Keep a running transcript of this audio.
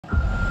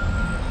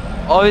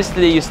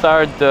Obviously, you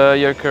start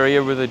your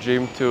career with a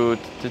dream to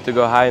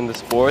go high in the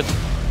sport,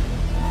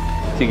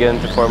 to get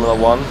into Formula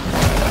 1.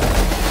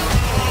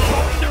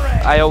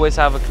 I always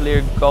have a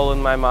clear goal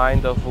in my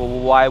mind of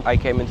why I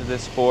came into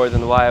this sport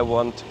and why I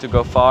want to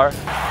go far.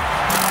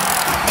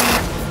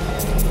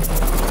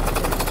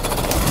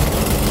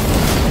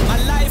 My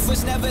life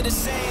was never the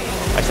same.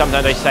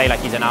 Sometimes I say like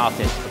he's an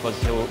artist because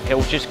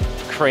he'll just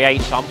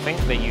create something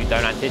that you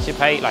don't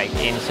anticipate, like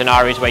in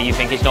scenarios where you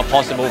think it's not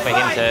possible for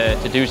him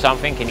to do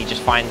something, and he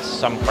just finds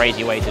some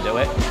crazy way to do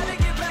it.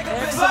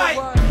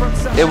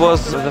 It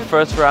was the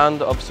first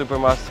round of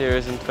Supermaster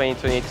Series in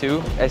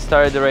 2022. I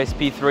started the race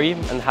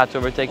P3 and had to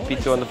overtake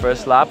P2 on the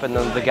first lap, and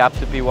then the gap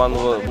to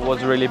P1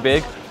 was really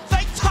big.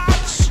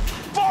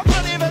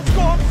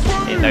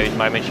 In those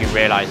moments you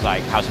realise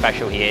like how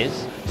special he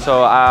is.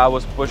 So I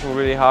was pushing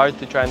really hard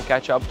to try and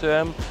catch up to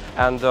him,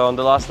 and on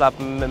the last lap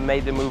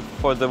made the move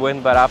for the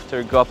win, but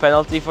after got a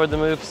penalty for the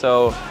move,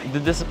 so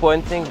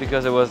disappointing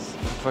because it was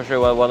for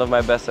sure one of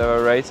my best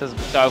ever races.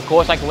 So of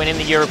course like winning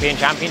the European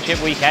Championship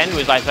weekend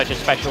was like such a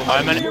special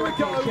moment.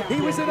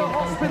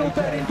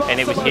 And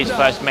it was his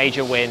first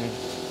major win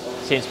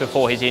since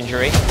before his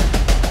injury.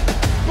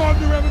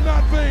 Bondarev and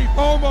that beat.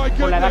 Oh my goodness.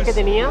 Con la edad que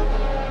tenía,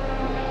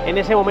 en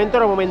ese momento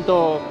era un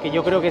momento que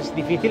yo creo que es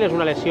difícil, es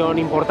una lesión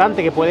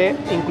importante que puede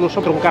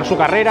incluso truncar su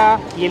carrera,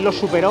 y él lo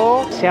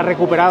superó, se ha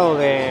recuperado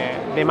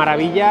de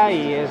maravilla,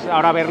 y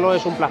ahora verlo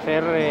es un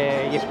placer,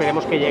 y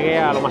esperemos que llegue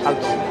a lo más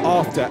alto.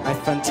 After a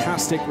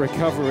fantastic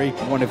recovery,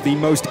 one of the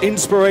most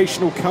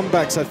inspirational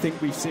comebacks I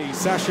think we've seen,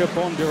 Dasha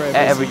Bondarev.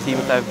 Every team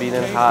that I've been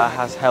in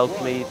has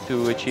helped me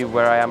to achieve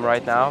where I am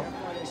right now,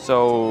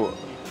 so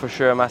for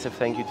sure a massive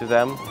thank you to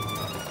them.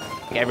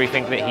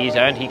 Everything that he's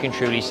earned, he can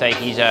truly say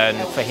he's earned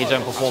for his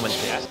own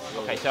performances.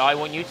 Okay, so I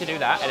want you to do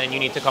that, and then you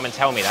need to come and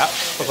tell me that,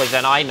 because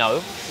then I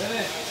know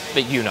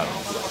that you know.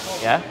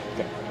 Yeah?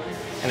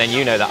 And then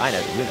you know that I know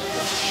that you know.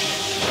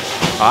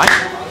 All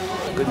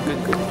right? Good,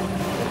 good, good.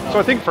 So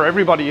I think for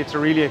everybody it's a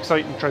really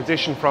exciting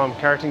transition from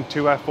karting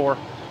to F4.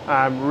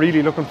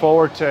 Really looking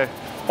forward to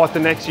what the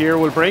next year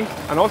will bring.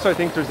 And also I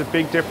think there's a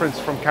big difference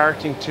from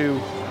karting to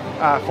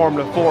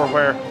Formula 4,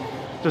 where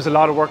there's a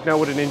lot of work now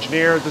with an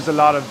engineer, there's a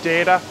lot of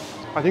data.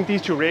 I think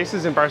these two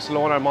races in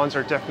Barcelona and Monza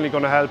are definitely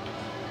going to help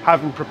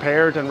have him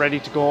prepared and ready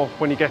to go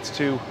when he gets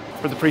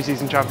for the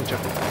pre-season championship.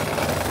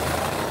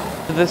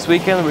 This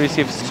weekend we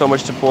received so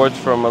much support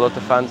from a lot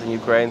of fans in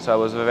Ukraine, so I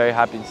was very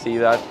happy to see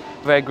that.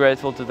 Very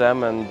grateful to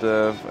them, and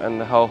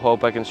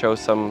hope I can show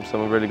some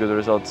really good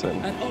results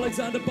soon. And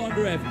Oleksandr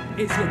Bondarev,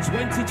 it's the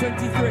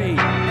 2023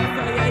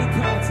 FIA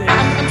karting.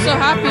 I'm so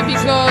happy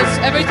because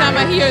every time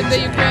I hear the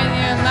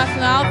Ukrainian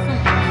national anthem,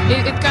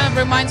 it kind of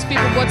reminds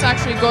people what's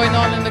actually going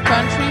on in the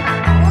country.